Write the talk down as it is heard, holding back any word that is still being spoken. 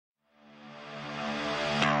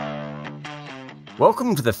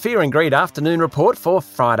Welcome to the Fear and Greed Afternoon Report for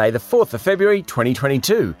Friday, the 4th of February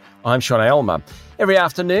 2022. I'm Sean Aylmer. Every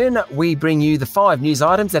afternoon, we bring you the 5 news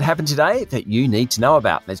items that happened today that you need to know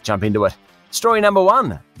about. Let's jump into it. Story number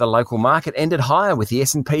 1, the local market ended higher with the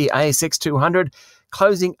S&P ASX 200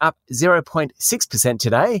 closing up 0.6%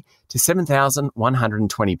 today to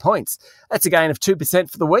 7,120 points. That's a gain of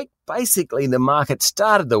 2% for the week. Basically, the market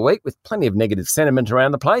started the week with plenty of negative sentiment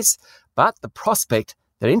around the place, but the prospect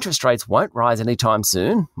that interest rates won't rise anytime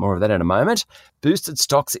soon, more of that in a moment, boosted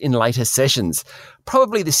stocks in later sessions.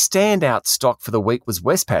 Probably the standout stock for the week was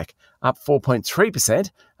Westpac, up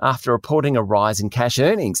 4.3% after reporting a rise in cash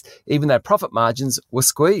earnings, even though profit margins were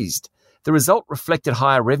squeezed. The result reflected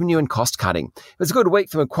higher revenue and cost cutting. It was a good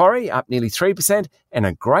week for Macquarie, up nearly 3%, and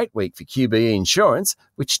a great week for QBE Insurance,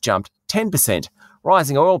 which jumped 10%.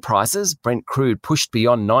 Rising oil prices, Brent crude pushed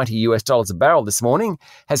beyond $90 a barrel this morning,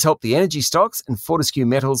 has helped the energy stocks, and Fortescue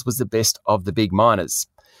Metals was the best of the big miners.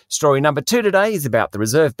 Story number 2 today is about the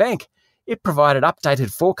Reserve Bank. It provided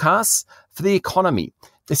updated forecasts for the economy.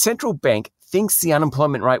 The central bank thinks the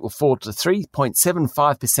unemployment rate will fall to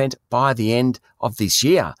 3.75% by the end of this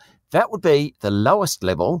year. That would be the lowest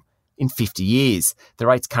level in 50 years. The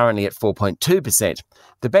rate's currently at 4.2%.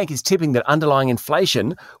 The bank is tipping that underlying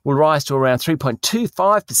inflation will rise to around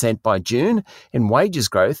 3.25% by June, and wages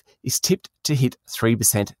growth is tipped to hit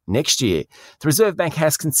 3% next year. The Reserve Bank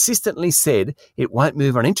has consistently said it won't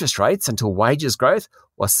move on interest rates until wages growth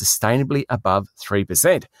was sustainably above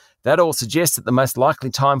 3%. That all suggests that the most likely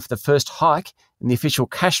time for the first hike in the official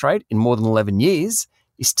cash rate in more than 11 years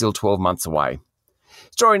is still 12 months away.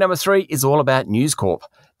 Story number 3 is all about News Corp.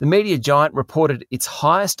 The media giant reported its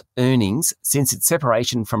highest earnings since its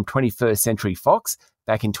separation from 21st Century Fox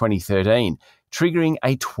back in 2013, triggering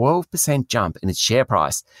a 12% jump in its share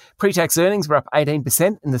price. Pre-tax earnings were up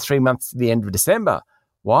 18% in the 3 months to the end of December.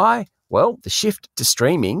 Why? Well, the shift to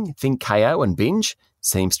streaming, think KO and Binge,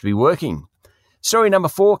 seems to be working. Story number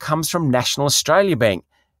 4 comes from National Australia Bank.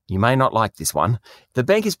 You may not like this one. The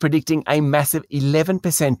bank is predicting a massive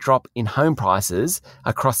 11% drop in home prices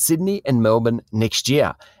across Sydney and Melbourne next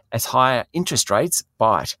year as higher interest rates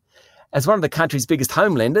bite. As one of the country's biggest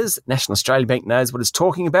home lenders, National Australia Bank knows what it's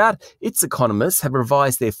talking about. Its economists have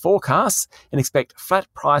revised their forecasts and expect flat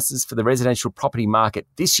prices for the residential property market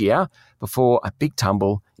this year before a big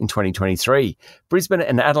tumble in 2023. Brisbane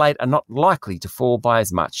and Adelaide are not likely to fall by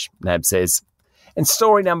as much, NAB says. And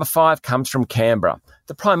story number 5 comes from Canberra.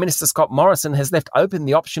 The Prime Minister Scott Morrison has left open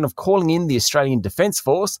the option of calling in the Australian Defence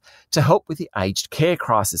Force to help with the aged care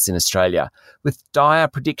crisis in Australia. With dire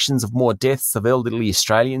predictions of more deaths of elderly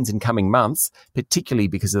Australians in coming months, particularly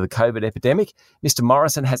because of the COVID epidemic, Mr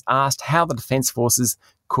Morrison has asked how the Defence Forces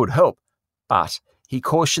could help. But he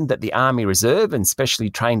cautioned that the Army Reserve and specially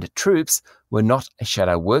trained troops were not a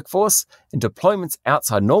shadow workforce, and deployments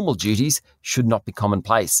outside normal duties should not be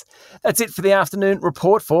commonplace. That's it for the afternoon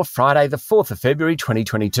report for Friday, the 4th of February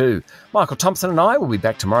 2022. Michael Thompson and I will be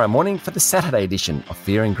back tomorrow morning for the Saturday edition of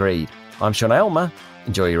Fear and Greed. I'm Sean Aylmer.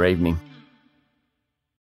 Enjoy your evening.